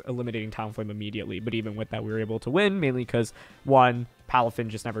deficit by just eliminating Talonflame immediately. But even with that, we were able to win, mainly because, 1, Palafin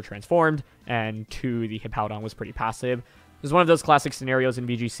just never transformed, and 2, the Hippowdon was pretty passive. This is one of those classic scenarios in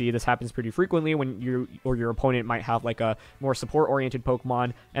VGC. This happens pretty frequently when you or your opponent might have like a more support-oriented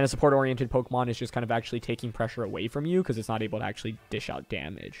Pokemon, and a support-oriented Pokemon is just kind of actually taking pressure away from you because it's not able to actually dish out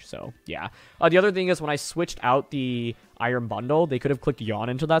damage. So, yeah. The other thing is when I switched out the Iron Bundle, they could have clicked Yawn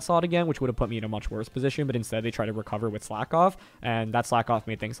into that slot again, which would have put me in a much worse position, but instead they tried to recover with Slack Off, and that Slack Off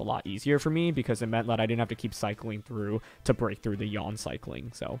made things a lot easier for me because it meant that I didn't have to keep cycling through to break through the Yawn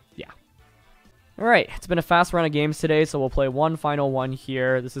cycling. So, yeah. Alright, it's been a fast run of games today, so we'll play one final one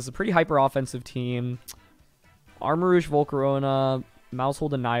here. This is a pretty hyper-offensive team. Armarouge, Volcarona,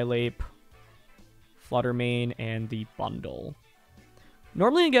 Maushold, Annihilate, Fluttermane, and the Bundle.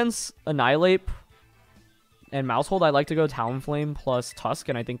 Normally against Annihilate and Maushold, I like to go Talonflame plus Tusk,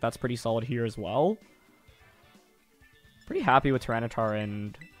 and I think that's pretty solid here as well. Pretty happy with Tyranitar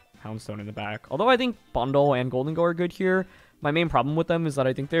and Houndstone in the back. Although I think Bundle and Golden Go are good here. My main problem with them is that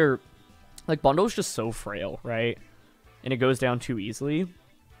I think they're... Like, Bundle's just so frail, right? And it goes down too easily.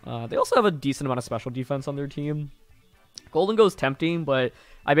 They also have a decent amount of special defense on their team. Golden Go is tempting, but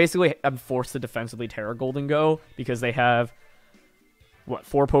I basically am forced to defensively Terra Golden Go because they have, what,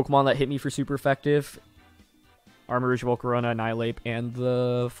 4 Pokemon that hit me for super effective. Armarouge, Volcarona, Annihilate, and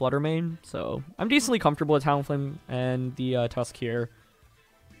the Fluttermane. So I'm decently comfortable with Talonflame and the Tusk here.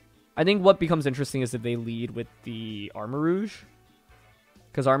 I think what becomes interesting is if they lead with the Armarouge,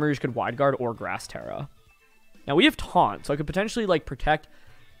 because Armarouge could Wide Guard or Grass Terra. Now we have Taunt, so I could potentially like protect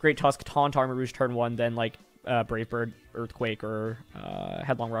Great Tusk, Taunt Armarouge turn 1, then like Brave Bird, Earthquake, or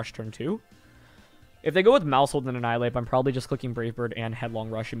Headlong Rush turn 2. If they go with Maushold and Annihilate, I'm probably just clicking Brave Bird and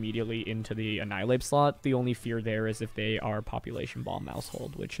Headlong Rush immediately into the Annihilate slot. The only fear there is if they are Population Bomb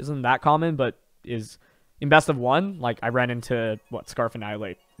Maushold, which isn't that common, but is in best of 1. Like, I ran into, what, Scarf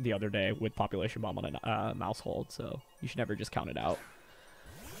Annihilate the other day with Population Bomb on a Maushold, so you should never just count it out.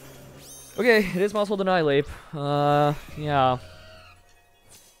 Okay, it is Maushold Annihilate. Yeah.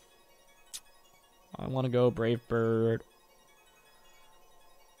 I want to go Brave Bird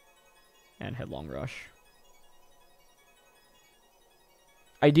and Headlong Rush.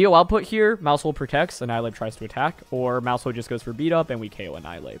 Ideal output here, Maushold protects, Annihilate tries to attack, or Maushold just goes for beat up and we KO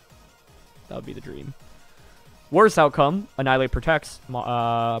Annihilate. That would be the dream. Worst outcome, Annihilate protects,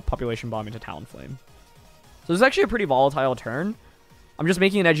 Population Bomb into Talonflame. So this is actually a pretty volatile turn. I'm just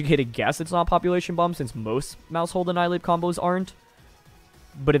making an educated guess it's not Population Bomb since most Maushold Annihilate combos aren't.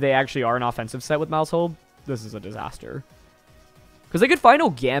 But if they actually are an offensive set with Maushold, this is a disaster. Because they could final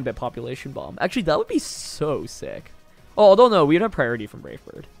Gambit Population Bomb. Actually, that would be so sick. Oh, although no, we'd have priority from Brave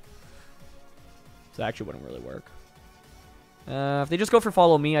Bird. So that actually wouldn't really work. If they just go for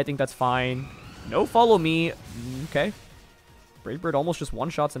Follow Me, I think that's fine. No Follow Me. Okay. Brave Bird almost just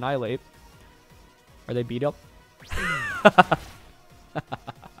one-shots Annihilate. Are they beat up?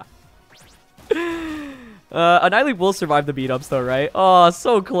 Annihilate will survive the beat-ups though, right? Oh,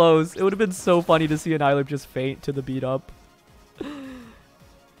 so close. It would have been so funny to see Annihilate just faint to the beat-up.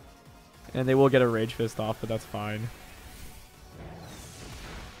 And they will get a Rage Fist off, but that's fine.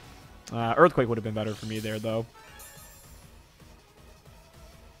 Earthquake would have been better for me there, though.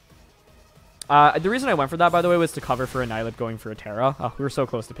 The reason I went for that, by the way, was to cover for Annihilate going for a Terra. Oh, we were so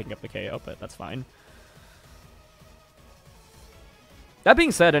close to picking up the KO, but that's fine. That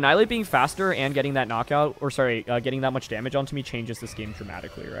being said, Annihilate being faster and getting that knockout, or sorry, getting that much damage onto me changes this game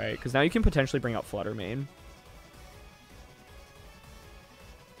dramatically, right? Because now you can potentially bring out Fluttermane.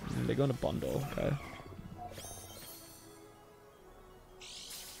 They go into Bundle, okay.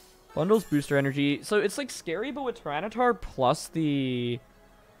 Bundle's booster energy. So it's like scary, but with Tyranitar plus the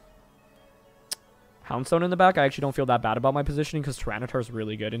Houndstone in the back, I actually don't feel that bad about my positioning because Tyranitar is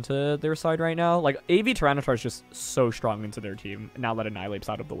really good into their side right now. Like, AV Tyranitar is just so strong into their team now that Annihilate's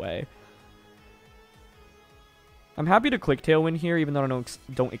out of the way. I'm happy to click Tailwind here, even though I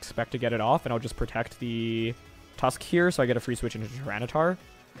don't expect to get it off, and I'll just protect the Tusk here so I get a free switch into Tyranitar.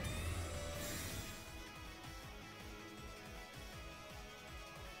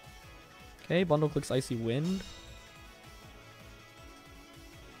 Okay, Bundle clicks Icy Wind.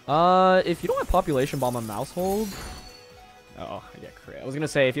 If you don't have Population Bomb on Maushold... Oh, I get crit. I was gonna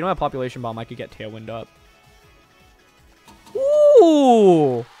say, if you don't have Population Bomb, I could get Tailwind up.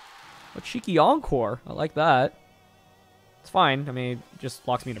 Ooh! A cheeky Encore. I like that. It's fine. I mean, it just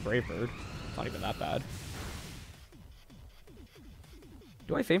locks me into Brave Bird. It's not even that bad.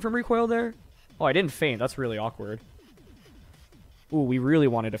 Do I feint from recoil there? Oh, I didn't feint. That's really awkward. Ooh, we really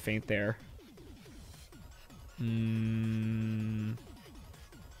wanted to feint there.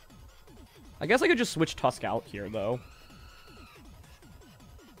 I guess I could just switch Tusk out here, though.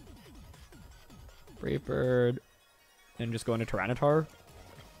 Brave Bird. And just go into Tyranitar.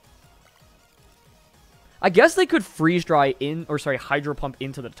 I guess they could Freeze Dry in, or sorry, Hydro Pump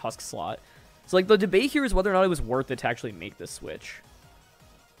into the Tusk slot. So, like, the debate here is whether or not it was worth it to actually make this switch.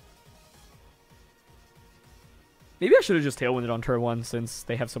 Maybe I should have just Tailwinded on turn 1 since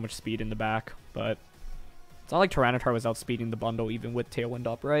they have so much speed in the back, but it's not like Tyranitar was outspeeding the Bundle even with Tailwind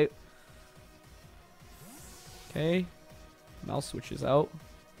up, right? Okay. Mouse switches out.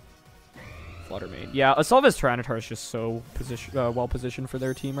 Fluttermane. Yeah, Assault's Tyranitar is just so well positioned for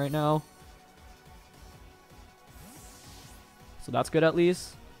their team right now. So that's good at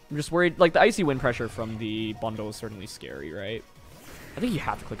least. I'm just worried, like, the Icy Wind pressure from the Bundle is certainly scary, right? I think you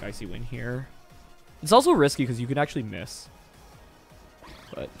have to click Icy Wind here. It's also risky because you can actually miss.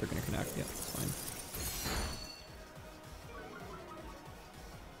 But they're going to connect. Yeah, that's fine.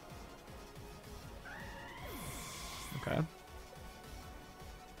 Okay.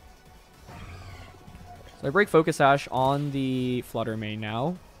 So I break Focus Sash on the Fluttermane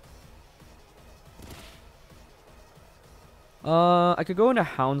now. I could go into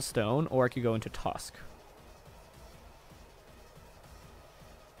Houndstone or I could go into Tusk.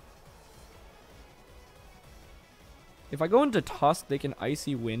 If I go into Tusk, they can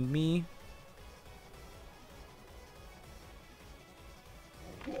Icy Wind me.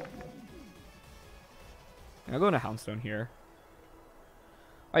 I'll go into Houndstone here.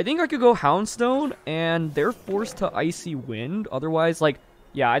 I think I could go Houndstone, and they're forced to Icy Wind. Otherwise, like,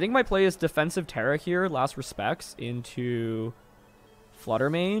 yeah, I think my play is defensive Terra here, Last Respects, into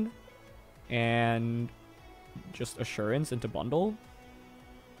Fluttermane, and just Assurance into Bundle.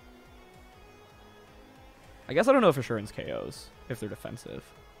 I guess I don't know if Assurance KOs, if they're defensive.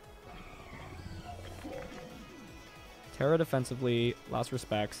 Terra defensively, Last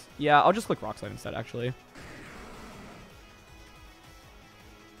Respects. Yeah, I'll just click Rock Slide instead, actually.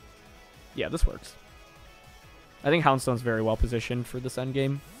 Yeah, this works. I think Houndstone's very well positioned for this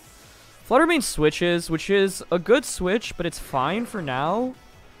endgame. Fluttermane switches, which is a good switch, but it's fine for now.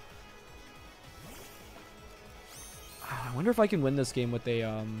 I wonder if I can win this game with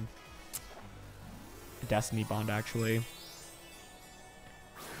a Destiny Bond, actually.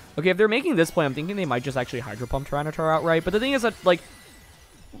 Okay, if they're making this play, I'm thinking they might just actually Hydro Pump Tyranitar outright. But the thing is that, like,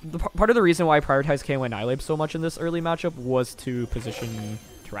 part of the reason why I prioritized KO Annihilate so much in this early matchup was to position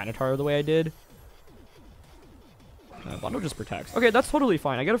Tyranitar the way I did. Bundle just protects. Okay, that's totally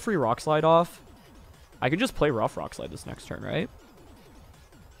fine. I get a free Rock Slide off. I could just play Rough Rock Slide this next turn, right?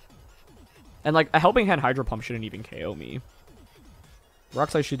 And, like, a Helping Hand Hydro Pump shouldn't even KO me. Rock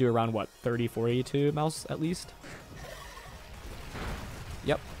Slide should do around, what, 30, 40 to Mouse at least?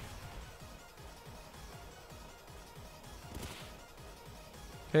 Yep.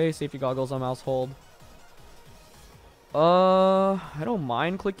 Okay, Safety Goggles on Mouse hold. I don't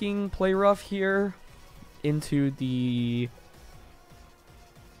mind clicking Play Rough here into the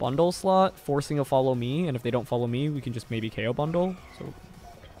Bundle slot, forcing a Follow Me, and if they don't follow me, we can just maybe KO Bundle. So,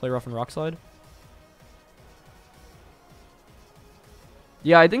 Play Rough and Rock Slide.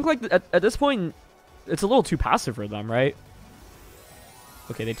 Yeah, I think, like, at this point, it's a little too passive for them, right?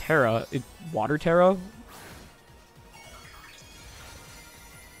 Okay, they Terra. Water Terra?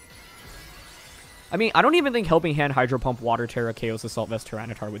 I mean, I don't even think Helping Hand Hydro Pump Water Terra KOs Assault Vest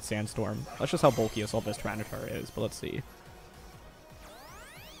Tyranitar with Sandstorm. That's just how bulky Assault Vest Tyranitar is, but let's see.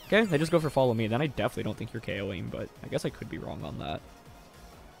 Okay, they just go for Follow Me. Then I definitely don't think you're KOing, but I guess I could be wrong on that.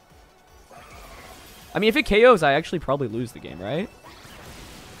 I mean, if it KOs, I actually probably lose the game, right?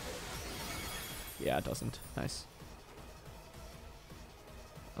 Yeah, it doesn't. Nice.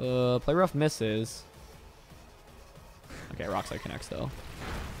 Play Rough misses. Okay, Rock Slide connects, though.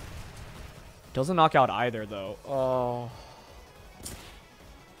 Doesn't knock out either, though. Oh.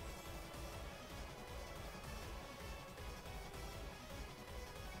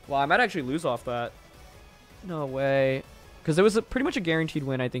 Well, I might actually lose off that. No way. Because it was pretty much a guaranteed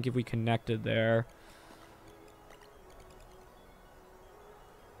win, I think, if we connected there.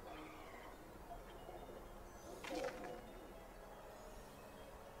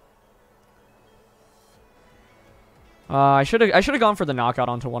 I should have gone for the knockout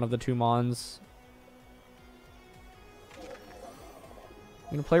onto one of the two Mons.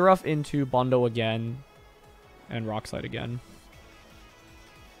 I'm gonna play Rough into Bundle again, and Rock Slide again.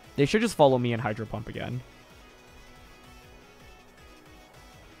 They should just follow me and Hydro Pump again.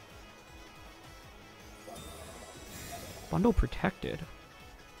 Bundle protected.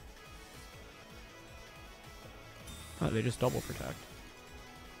 Oh, they just double protect.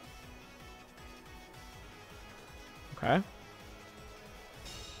 Okay.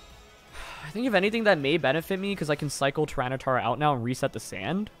 I think if anything that may benefit me because I can cycle Tyranitar out now and reset the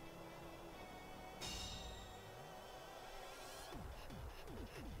sand.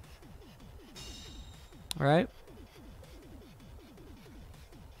 Alright.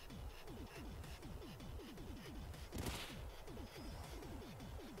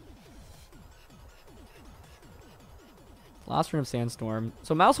 Last turn of Sandstorm.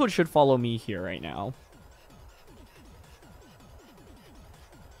 So Mousewood should follow me here right now.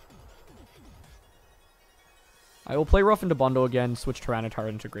 I will play Rough into Bundle again, switch Tyranitar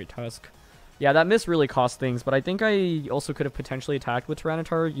into Great Tusk. Yeah, that miss really cost things, but I think I also could have potentially attacked with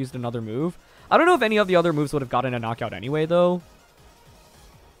Tyranitar, used another move. I don't know if any of the other moves would have gotten a knockout anyway, though.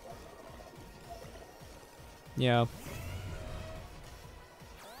 Yeah.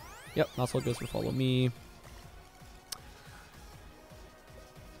 Yep, Mousehold goes for Follow Me.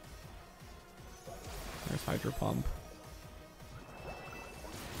 There's Hydro Pump.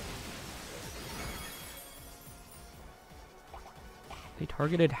 They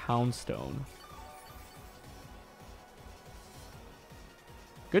targeted Houndstone.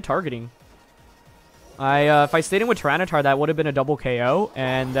 Good targeting. If I stayed in with Tyranitar, that would have been a double KO,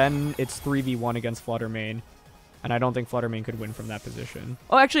 and then it's 3v1 against Fluttermane. And I don't think Fluttermane could win from that position.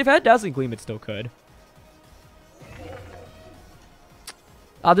 Oh, actually, if I had Dazzling Gleam, it still could.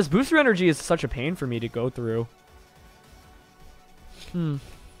 This booster energy is such a pain for me to go through. Yeah,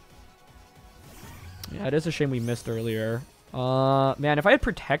 it is a shame we missed earlier. Man, if I had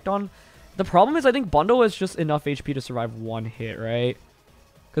Protect on... The problem is I think Bundle is just enough HP to survive one hit, right?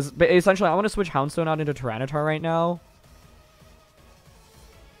 Because essentially I want to switch Houndstone out into Tyranitar right now.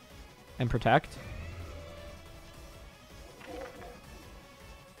 And Protect.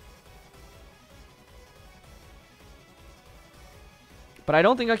 But I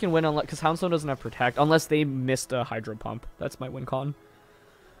don't think I can win unless... Because Houndstone doesn't have Protect. Unless they missed a Hydro Pump. That's my win con.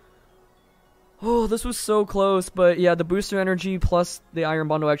 Oh, this was so close. But yeah, the booster energy plus the Iron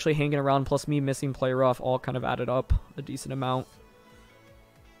Bundle actually hanging around plus me missing Play Rough all kind of added up a decent amount.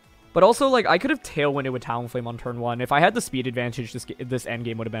 But also, like, I could have Tailwinded with Talonflame on turn 1. If I had the speed advantage, this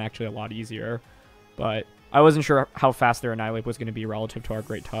endgame would have been actually a lot easier. But I wasn't sure how fast their Annihilate was going to be relative to our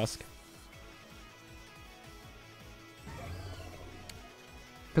Great Tusk.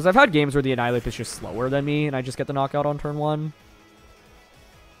 Because I've had games where the Annihilate is just slower than me, and I just get the knockout on turn 1.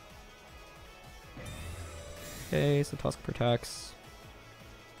 Okay, so Tusk protects.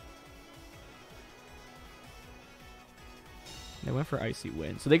 They went for Icy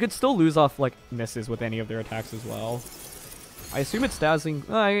Wind. So they could still lose off, like, misses with any of their attacks as well. I assume it's Dazzling...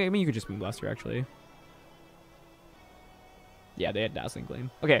 I mean, you could just Moonblaster, actually. Yeah, they had Dazzling Gleam.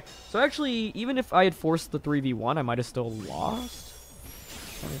 Okay, so actually, even if I had forced the 3v1, I might have still lost.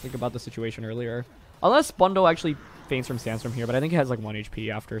 I didn't think about the situation earlier. Unless Bundle actually faints from Sandstorm here, but I think it has like 1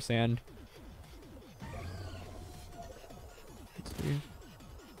 HP after Sand. Let's see.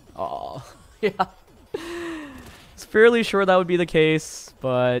 Oh, yeah. It's fairly sure that would be the case,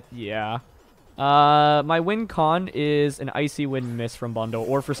 but yeah. My win con is an Icy Wind miss from Bundle,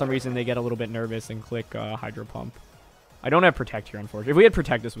 or for some reason they get a little bit nervous and click Hydro Pump. I don't have Protect here, unfortunately. If we had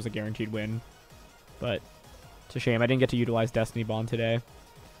Protect, this was a guaranteed win. But it's a shame. I didn't get to utilize Destiny Bond today.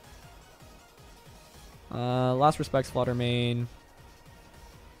 Last respects, Flutter Mane.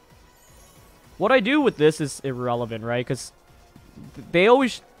 What I do with this is irrelevant, right? Because they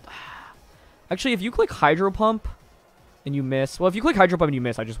always... Actually, if you click Hydro Pump and you miss... Well, if you click Hydro Pump and you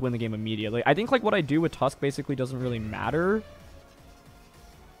miss, I just win the game immediately. I think like what I do with Tusk basically doesn't really matter.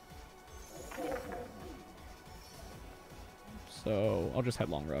 So I'll just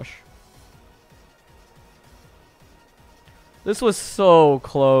Headlong Rush. This was so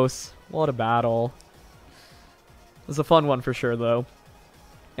close. What a battle. It was a fun one for sure, though.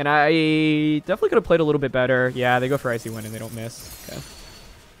 And I definitely could have played a little bit better. Yeah, they go for Icy Wind and they don't miss. Okay.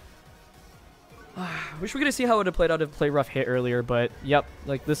 Wish we could have seen how it would have played out if Play Rough hit earlier, but yep,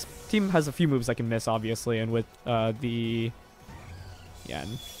 like this team has a few moves I can miss, obviously, and with the... Yeah,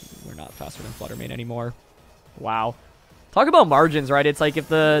 and we're not faster than Flutter Mane anymore. Wow. Talk about margins, right? It's like if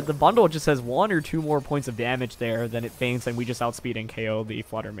the bundle just has 1 or 2 more points of damage there, then it faints and we just outspeed and KO the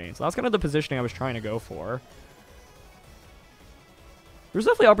Flutter Mane. So that's kind of the positioning I was trying to go for. There's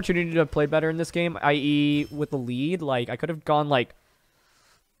definitely opportunity to have played better in this game, i.e. with the lead. Like, I could have gone, like,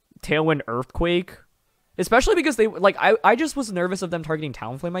 Tailwind Earthquake. Especially because they, like, I just was nervous of them targeting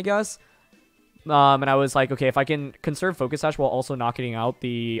Talonflame, I guess. And I was like, okay, if I can conserve Focus Sash while also knocking out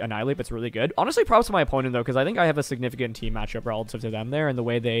the Annihilate, it's really good. Honestly, props to my opponent, though, because I think I have a significant team matchup relative to them there, and the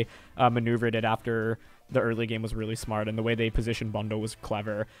way they maneuvered it after the early game was really smart, and the way they positioned Bundle was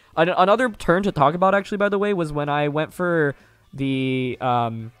clever. Another turn to talk about, actually, by the way, was when I went for the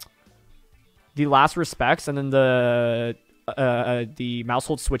last respects, and then the mouse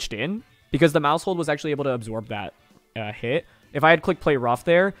hold switched in, because the mouse hold was actually able to absorb that hit. If I had clicked Play Rough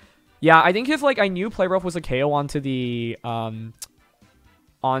there, yeah, I think if like I knew Play Rough was a KO onto the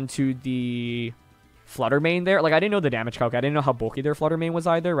Flutter Mane there, like I didn't know the damage calc, I didn't know how bulky their Flutter Mane was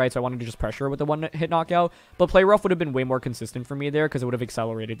either, right? So I wanted to just pressure with the 1-hit knockout. But Play Rough would have been way more consistent for me there because it would have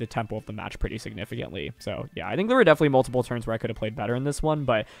accelerated the tempo of the match pretty significantly. So yeah, I think there were definitely multiple turns where I could have played better in this one,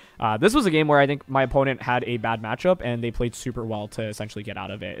 but this was a game where I think my opponent had a bad matchup and they played super well to essentially get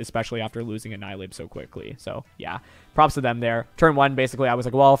out of it, especially after losing Annihilate so quickly. So yeah, props to them there. Turn 1, basically, I was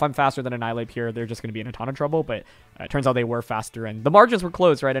like, well, if I'm faster than Annihilate here, they're just going to be in a ton of trouble, but it turns out they were faster, and the margins were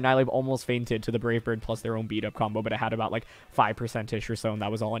close, right? Annihilate almost fainted to the Brave Bird plus their own beat-up combo, but it had about like 5%-ish or so, and that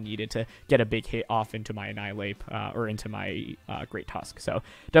was all I needed to get a big hit off into my Annihilate, or into my Great Tusk. So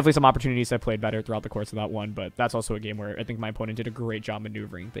definitely some opportunities I played better throughout the course of that one, but that's also a game where I think my opponent did a great job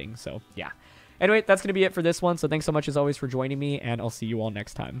maneuvering things, so yeah. Anyway, that's going to be it for this one, so thanks so much as always for joining me, and I'll see you all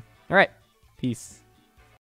next time. All right, peace.